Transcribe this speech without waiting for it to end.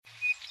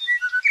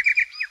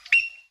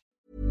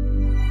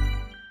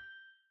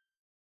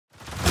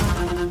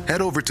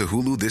Head over to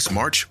Hulu this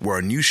March, where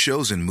our new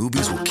shows and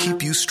movies will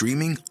keep you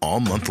streaming all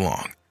month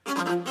long.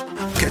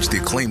 Catch the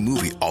acclaimed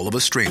movie All of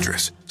Us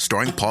Strangers,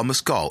 starring Paul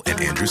Mescal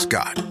and Andrew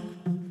Scott.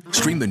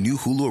 Stream the new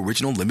Hulu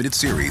original limited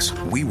series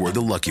We Were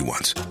the Lucky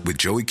Ones with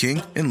Joey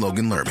King and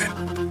Logan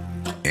Lerman.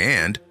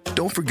 And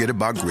don't forget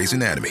about Grey's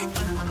Anatomy.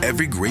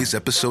 Every Grey's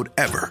episode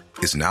ever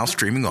is now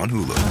streaming on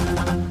Hulu.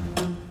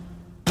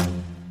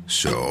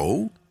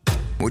 So,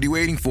 what are you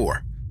waiting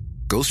for?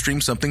 Go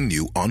stream something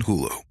new on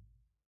Hulu.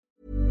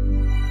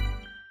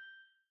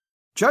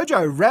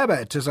 Jojo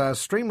Rabbit is a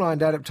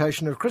streamlined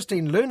adaptation of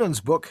Christine Lunen's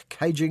book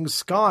Caging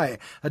Sky,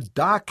 a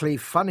darkly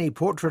funny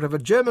portrait of a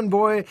German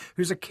boy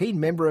who's a keen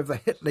member of the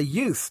Hitler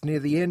Youth near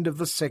the end of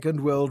the Second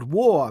World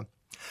War.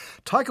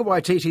 Taika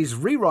Waititi's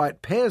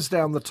rewrite pares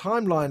down the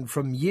timeline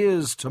from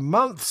years to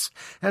months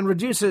and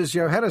reduces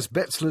Johannes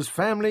Betzler's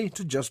family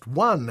to just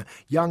one,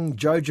 young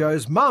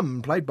Jojo's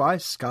mum, played by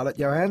Scarlett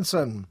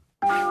Johansson.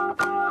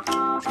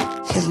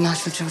 Here's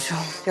Marshal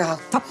Jojo. You're a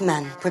top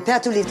man.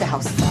 Prepare to leave the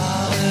house.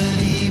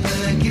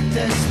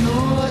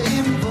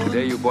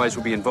 Today you boys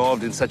will be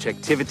involved in such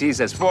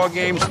activities as war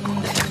games,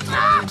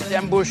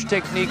 ambush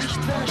techniques,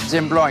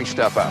 and blowing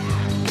stuff up.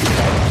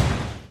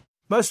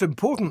 Most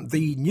important,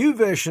 the new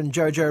version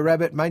Jojo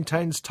Rabbit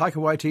maintains Taika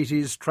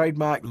Waititi's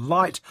trademark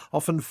light,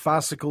 often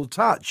farcical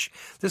touch.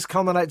 This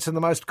culminates in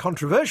the most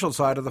controversial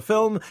side of the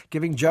film,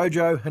 giving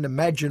Jojo an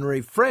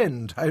imaginary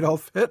friend,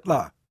 Adolf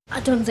Hitler.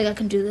 I don't think I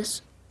can do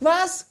this.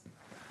 Was?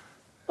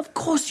 Of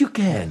course you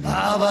can.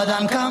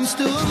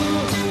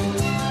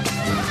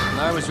 When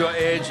I was your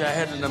age, I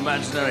had an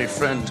imaginary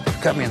friend.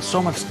 Got me in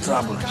so much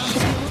trouble.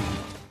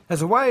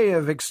 As a way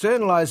of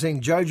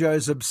externalising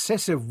Jojo's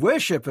obsessive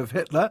worship of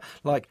Hitler,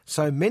 like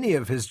so many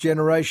of his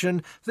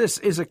generation, this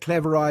is a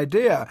clever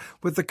idea,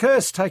 with the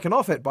curse taken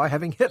off it by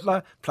having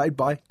Hitler played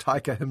by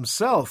Taika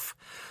himself.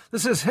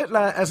 This is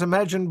Hitler as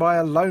imagined by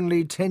a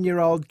lonely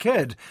 10-year-old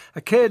kid,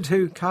 a kid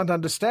who can't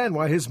understand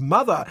why his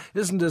mother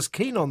isn't as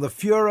keen on the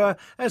Führer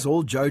as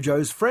all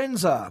Jojo's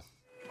friends are.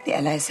 The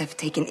Allies have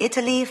taken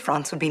Italy,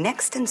 France will be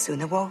next, and soon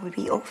the war will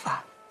be over.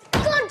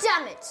 God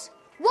damn it!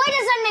 Why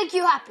does that make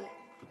you happy?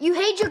 You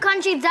hate your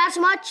country that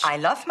much? I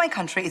love my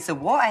country. It's a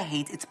war I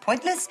hate. It's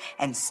pointless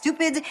and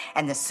stupid,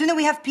 and the sooner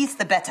we have peace,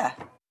 the better.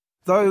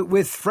 Though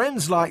with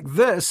friends like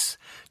this,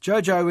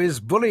 Jojo is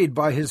bullied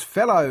by his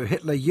fellow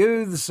Hitler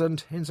youths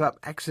and ends up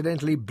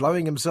accidentally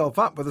blowing himself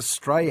up with a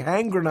stray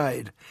hand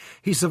grenade.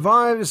 He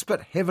survives,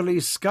 but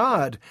heavily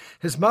scarred.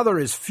 His mother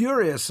is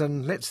furious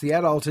and lets the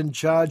adult in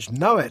charge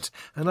know it,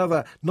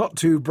 another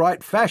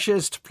not-too-bright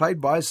fascist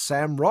played by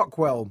Sam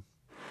Rockwell.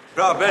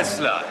 Frau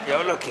Betzler,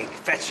 you're looking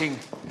fetching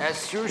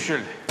as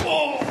usual.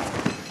 Oh.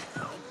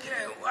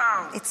 Okay,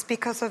 wow. It's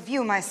because of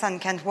you my son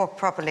can't walk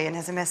properly and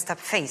has a messed up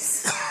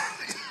face.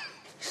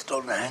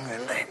 Stole the hand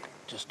grenade.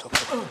 Just took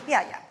it.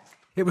 Yeah.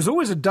 It was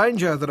always a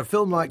danger that a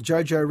film like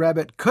Jojo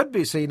Rabbit could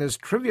be seen as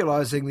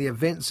trivialising the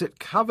events it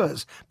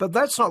covers, but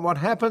that's not what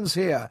happens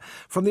here.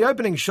 From the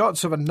opening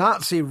shots of a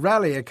Nazi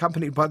rally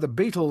accompanied by the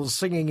Beatles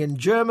singing in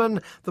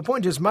German, the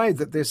point is made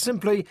that there's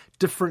simply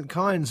different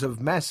kinds of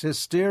mass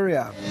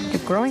hysteria. You're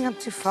growing up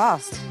too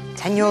fast.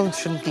 10-year-olds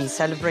shouldn't be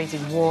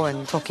celebrating war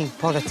and talking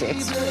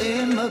politics.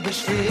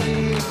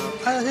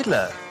 Heil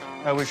Hitler.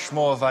 I wish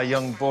more of our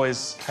young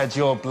boys had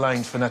your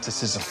blind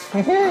fanaticism.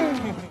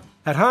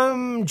 At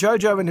home,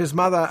 Jojo and his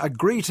mother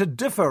agree to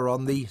differ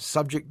on the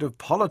subject of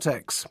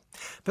politics.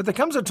 But there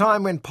comes a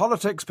time when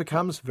politics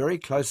becomes very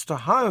close to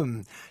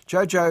home.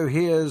 Jojo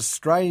hears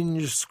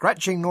strange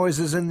scratching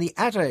noises in the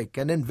attic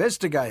and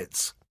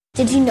investigates.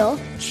 Did you know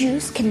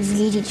Jews can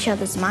read each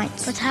other's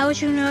minds? But how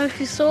would you know if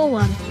you saw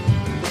one?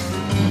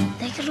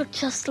 They could look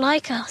just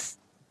like us.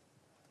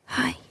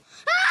 Hi.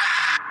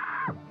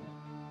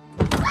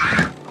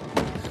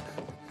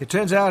 It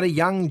turns out a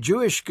young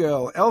Jewish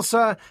girl,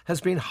 Elsa,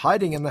 has been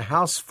hiding in the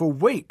house for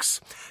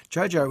weeks.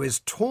 Jojo is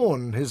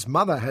torn. His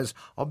mother has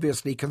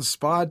obviously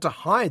conspired to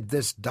hide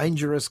this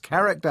dangerous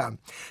character.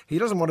 He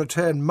doesn't want to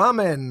turn mum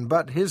in,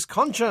 but his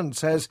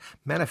conscience, as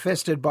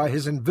manifested by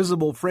his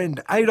invisible friend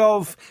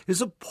Adolf,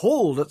 is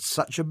appalled at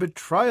such a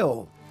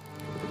betrayal.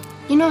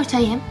 You know what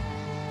I am?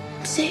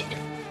 Say it.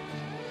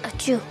 A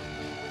Jew.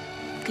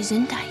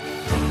 Gesundheit.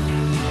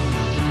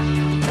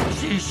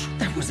 Sheesh,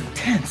 that was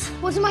intense.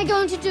 What am I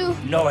going to do?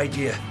 No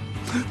idea.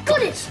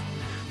 Got it!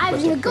 I will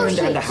Burn down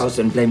negotiate. the house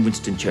and blame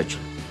Winston Churchill.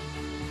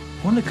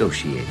 Or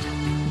negotiate.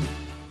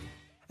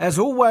 As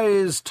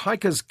always,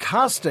 Taika's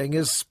casting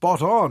is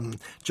spot on.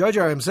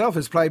 Jojo himself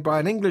is played by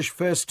an English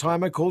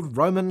first-timer called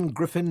Roman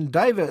Griffin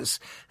Davis,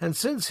 and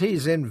since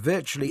he's in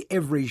virtually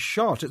every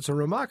shot, it's a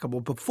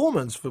remarkable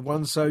performance for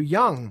one so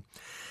young.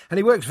 And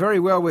he works very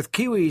well with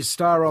Kiwi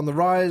star on the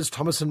rise,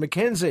 Thomasin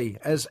McKenzie,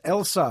 as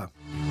Elsa.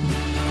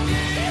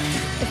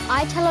 If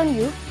I tell on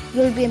you,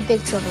 you'll be in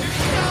big trouble.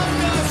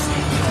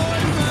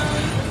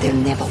 They'll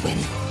never win.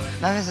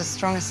 Love is the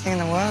strongest thing in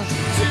the world.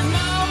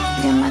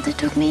 Your mother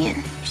took me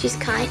in. She's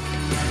kind.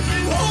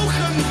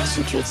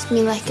 She treats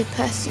me like a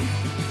person.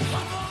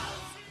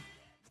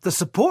 The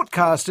support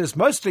cast is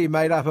mostly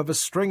made up of a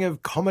string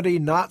of comedy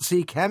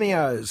Nazi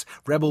cameos: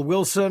 Rebel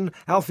Wilson,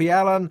 Alfie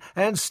Allen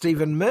and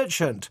Stephen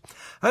Merchant.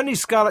 Only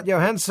Scarlett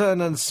Johansson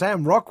and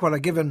Sam Rockwell are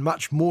given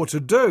much more to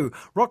do.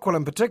 Rockwell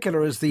in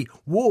particular is the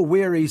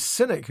war-weary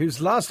cynic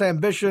whose last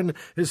ambition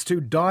is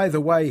to die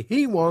the way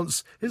he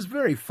wants is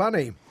very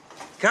funny.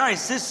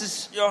 Guys, this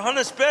is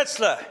Johannes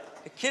Betzler,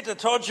 the kid I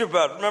told you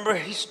about. Remember,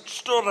 he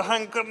stole a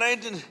hand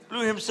grenade and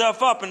blew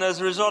himself up, and as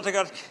a result I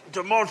got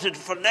demoted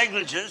for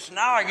negligence.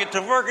 Now I get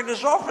to work in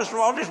this office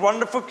with all these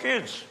wonderful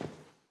kids.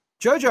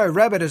 Jojo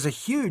Rabbit is a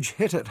huge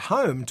hit at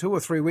home. 2 or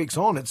 3 weeks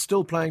on, it's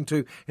still playing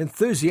to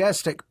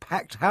enthusiastic,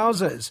 packed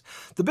houses.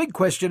 The big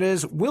question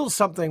is, will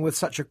something with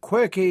such a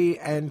quirky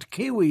and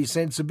Kiwi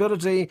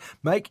sensibility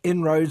make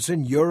inroads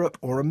in Europe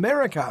or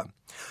America?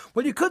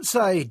 Well, you could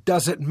say,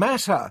 does it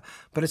matter?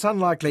 But it's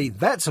unlikely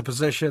that's a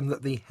position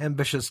that the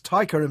ambitious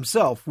Taika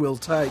himself will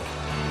take.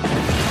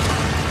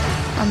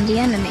 I'm the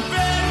enemy.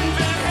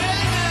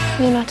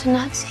 You're not a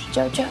Nazi,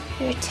 Jojo.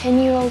 You're a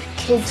 10-year-old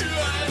kid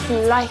who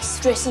likes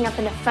dressing up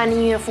in a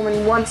funny uniform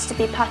and wants to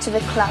be part of a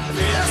club.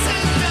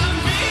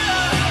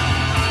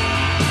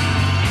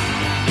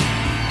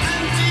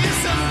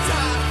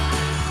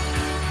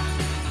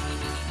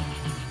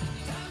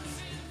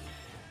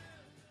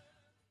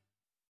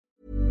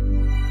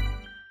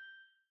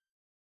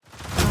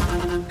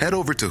 Head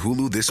over to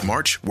Hulu this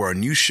March, where our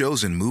new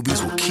shows and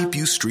movies will keep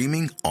you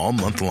streaming all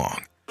month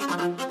long.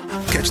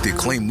 Catch the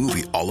acclaimed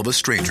movie All of Us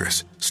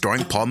Strangers,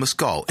 starring Paul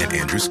Mescal and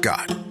Andrew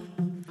Scott.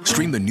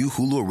 Stream the new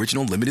Hulu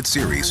original limited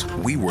series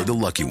We Were the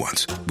Lucky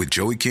Ones with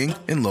Joey King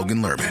and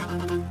Logan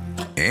Lerman.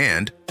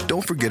 And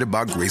don't forget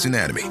about Grey's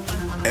Anatomy.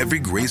 Every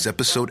Grey's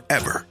episode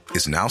ever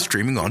is now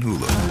streaming on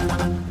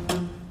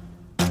Hulu.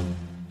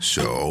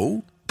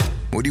 So,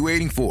 what are you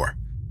waiting for?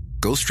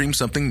 Go stream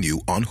something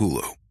new on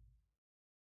Hulu.